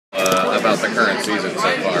about the current season so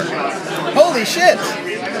far? Holy shit!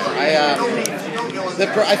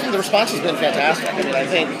 I think the response has been fantastic. I mean, I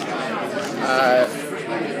think,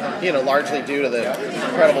 largely due to the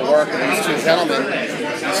incredible work of these two gentlemen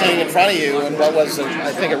sitting in front of you, and what was,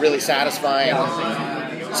 I think, a really satisfying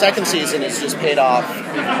second season has just paid off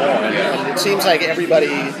even more. And it seems like everybody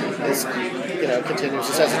is, continues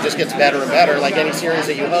to says it just gets better and better, like any series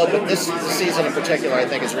that you hope. But this season in particular, I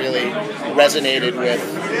think, has really resonated with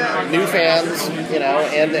new fans,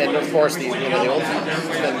 and of course the old fans.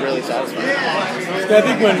 It's been really satisfying. I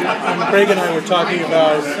think when Craig and I were talking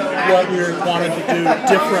about what we were wanting to do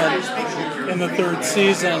different in the third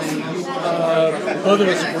season, both of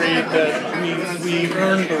us agreed that we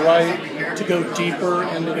earned the right to go deeper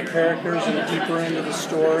into the characters and deeper into the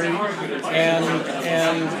story and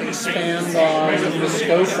expand on the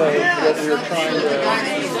scope of what we were trying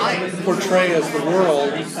to portray as the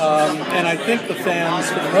world. And I think the fans,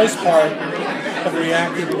 for the most part, have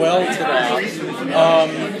reacted well to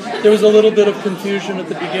that. There was a little bit of confusion at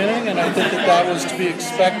the beginning, and I think that was to be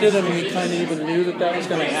expected, and we kind of even knew that was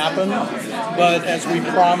going to happen. But as we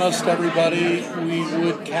promised everybody, we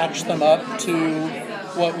would catch them up to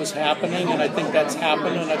what was happening, and I think that's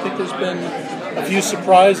happened, and I think there's been a few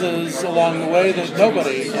surprises along the way that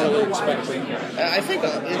nobody really expected. I think,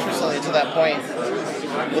 interestingly, to that point,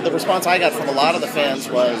 the response I got from a lot of the fans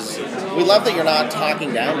was, we love that you're not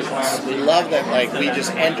talking down to us. We love that, we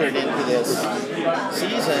just entered into this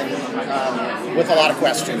season with a lot of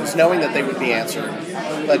questions, knowing that they would be answered.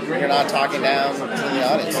 But you're not talking down to the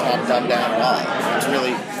audience, not dumbed down at all. It's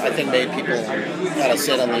really, I think, made people kind of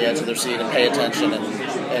sit on the edge of their seat and pay attention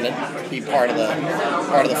and it be part of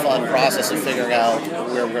the fun process of figuring out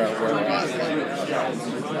where we're at.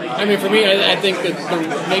 I mean, for me, I think that the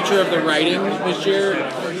nature of the writing this year,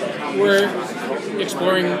 we're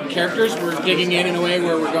exploring characters. We're digging in a way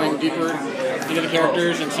where we're going deeper into the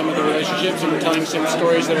characters and some of the relationships, and we're telling some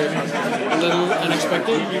stories that are a little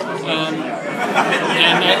unexpected. And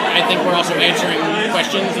I think we're also answering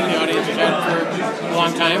questions that the audience has had for a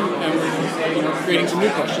long time, and we're creating some new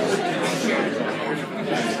questions.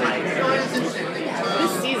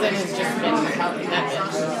 This season has just been about commitment.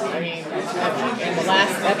 I mean, in the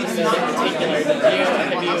last episode in particular,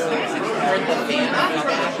 have you heard the fan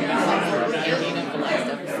feedback about the ending of the last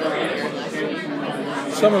episode?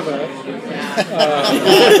 Some of it.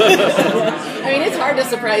 I mean, it's hard to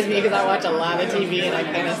surprise me because I watch a lot of TV and I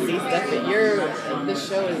kind of see stuff that this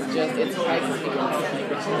show is just, it's priceless.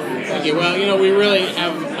 Thank you. Well, we really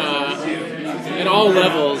have, at all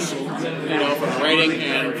levels, from writing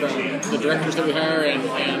and from the directors that we hire and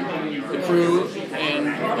the crew and,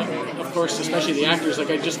 of course, especially the actors.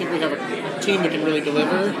 I just think we have a team that can really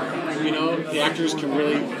deliver. The actors can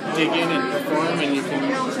really dig in and perform, and you can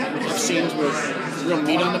have scenes with real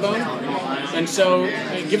meat on the bone. And so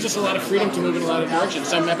it gives us a lot of freedom to move in a lot of directions.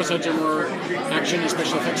 Some episodes are more action and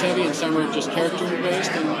special effects heavy, and some are just character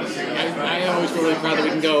based. And I always feel really proud that we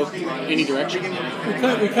can go any direction.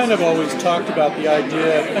 We kind of always talked about the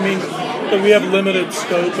idea, that we have limited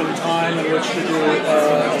scope and time in which to do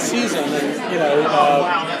a season,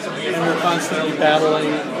 and we're constantly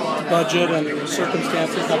battling budget and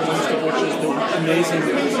circumstances, not least of which is the amazing,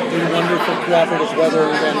 wonderful cooperative weather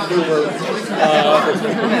in Vancouver.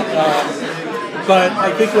 But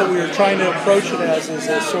I think what we were trying to approach it as is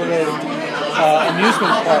a sort of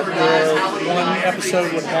amusement park where one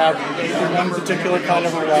episode would have one particular kind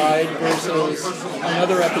of a ride versus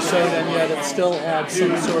another episode, and yet it still had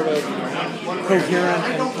some sort of coherent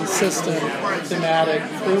and consistent thematic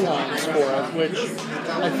through lines for it, which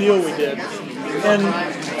I feel we did. And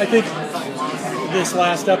I think this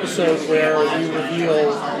last episode where we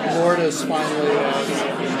reveal Lourdes finally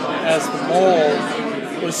as the mole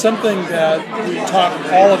was something that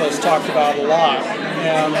all of us talked about a lot,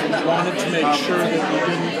 and wanted to make sure that we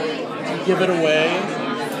didn't give it away,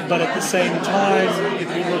 but at the same time, if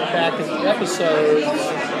you look back at the episode,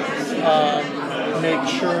 make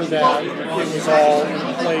sure that it was all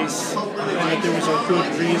in place and that there was a good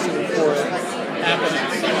reason for it happening.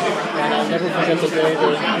 And I'll never forget the day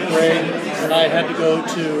that Greg and I had to go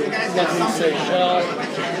to lovely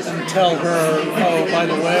Seychelles and tell her, oh, by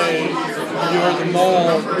the way, you're the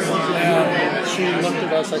mole. And she looked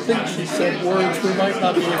at us, I think she said words we might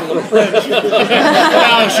not be able to print.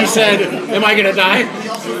 No, she said, am I going to die?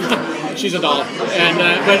 She's a doll. And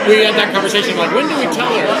but we had that conversation like, when do we tell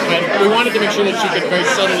her? But we wanted to make sure that she could very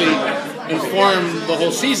subtly inform the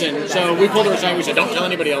whole season. So we pulled her aside and we said, don't tell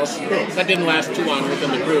anybody else. That didn't last too long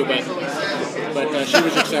within the crew, but but she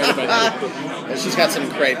was excited by that. And she's got some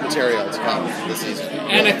great material to come this season.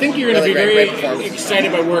 And I think you're going to be Really very great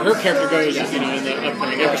excited by where her character goes, in the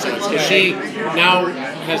upcoming episodes, because she now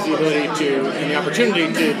has the ability to and the opportunity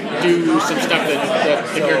to do some stuff that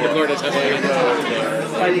the character of Lourdes has already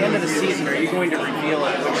done. By the end of the season, are you going to reveal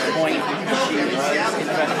at which point she was invested in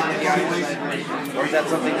the island? Or is that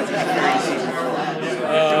something that's going to carry season 4?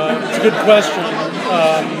 It's a good question.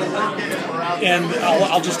 And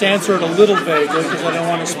I'll just answer it a little vaguely because I don't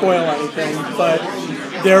want to spoil anything, but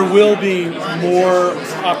there will be more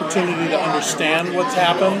opportunity to understand what's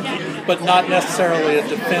happened, but not necessarily a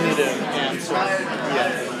definitive answer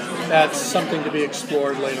yet. That's something to be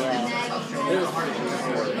explored later on.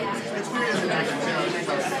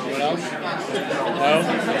 Anyone else? No?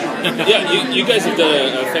 Yeah, you guys have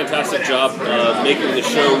done a fantastic job making the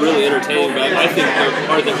show really entertaining, but I think the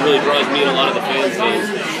part that really draws me and a lot of the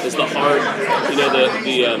fans is the hard,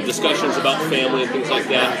 the discussions about family and things like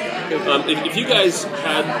that. If you guys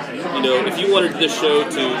had, if you wanted this show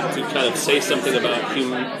to kind of say something about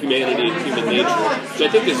humanity and human nature, which I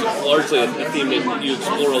think is largely a theme that you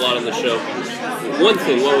explore a lot on the show, one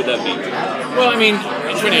thing, what would that be? Well, I mean,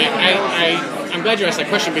 it's funny. I'm glad you asked that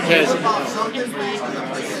question because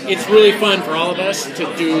it's really fun for all of us to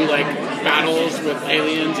do like battles with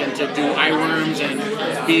aliens and to do eye worms and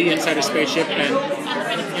be inside a spaceship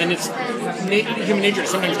and it's human nature to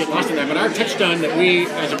sometimes get lost in that. But our touchstone that we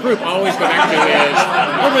as a group always go back to is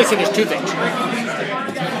I really say there's two things: the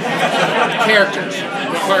characters,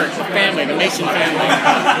 the heart, the family, the Mason family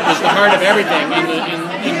is the heart of everything,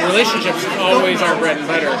 and relationships always our bread and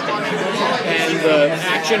butter. And the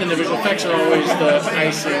action and the visual effects are always the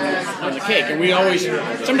icing on the cake. And we always,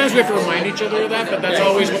 sometimes we have to remind each other of that, but that's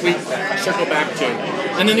always what we circle back to.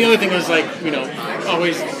 And then the other thing was like,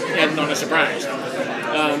 always end on a surprise.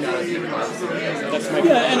 That's my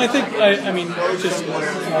Yeah, and I think, just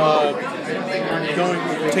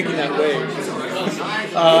taking that way,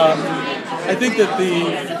 I think that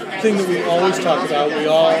the thing that we always talk about, we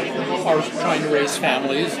all are trying to raise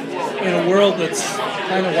families in a world that's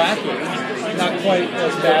kind of wacky. Not quite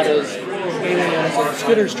as bad as aliens and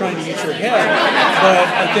skitters trying to eat your head, but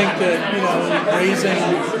I think that, raising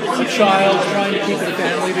a child, trying to keep a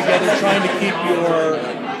family together, trying to keep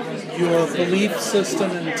your belief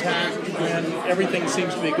system intact when everything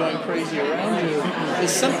seems to be going crazy around you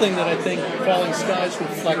is something that I think Falling Skies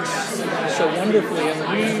reflects so wonderfully.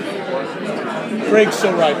 And Greg's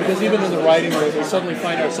so right, because even in the writing room, we suddenly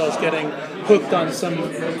find ourselves getting hooked on some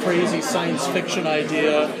crazy science fiction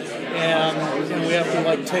idea, and we have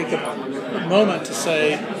to take a moment to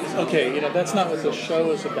say, okay, that's not what this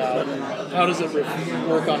show is about. How does it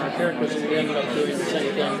work on our characters? And we ended up doing the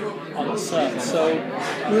same thing on the set. So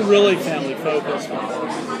we're really family focused.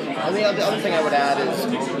 And the other thing I would add is,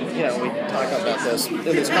 we talk about this in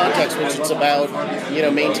this context, which it's about,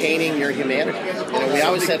 maintaining your humanity. We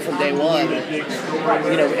always said from day one,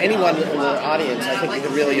 anyone in the audience, I think you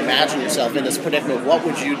could really imagine yourself in this predicament. What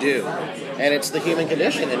would you do? And it's the human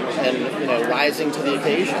condition, and rising to the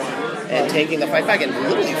occasion and taking the fight back and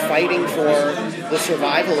literally fighting for the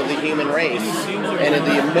survival of the human race, and in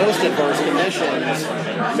the most adverse conditions,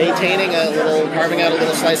 carving out a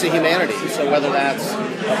little slice of humanity. So whether that's a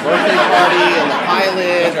birthday party and the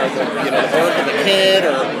pilot, or the birth of a kid,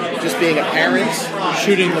 or just being a parent,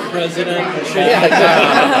 shooting the president. Yeah,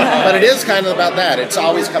 exactly. But it is kind of about that. It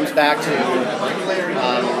always comes back to,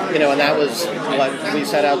 and that was what we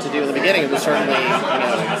set out to do in the beginning. It was certainly,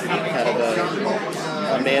 kind of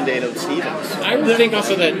a mandate of Stevens. I would think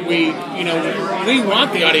also that we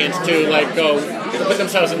want the audience to go put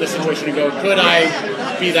themselves in this situation and go, could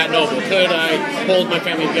I be that noble? Could I hold my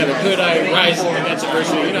family together? Could I rise against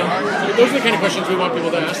adversity? Those are the kind of questions we want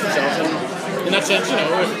people to ask themselves. And in that sense,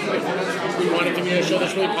 if we want it to be a show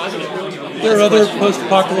that's really positive. There are other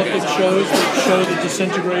post-apocalyptic shows that show the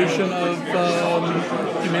disintegration of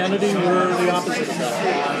humanity. We're the opposite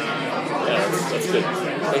side. Yeah, that's good.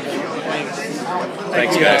 Thank you. Thanks.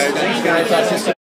 Thanks, guys. Thanks, guys.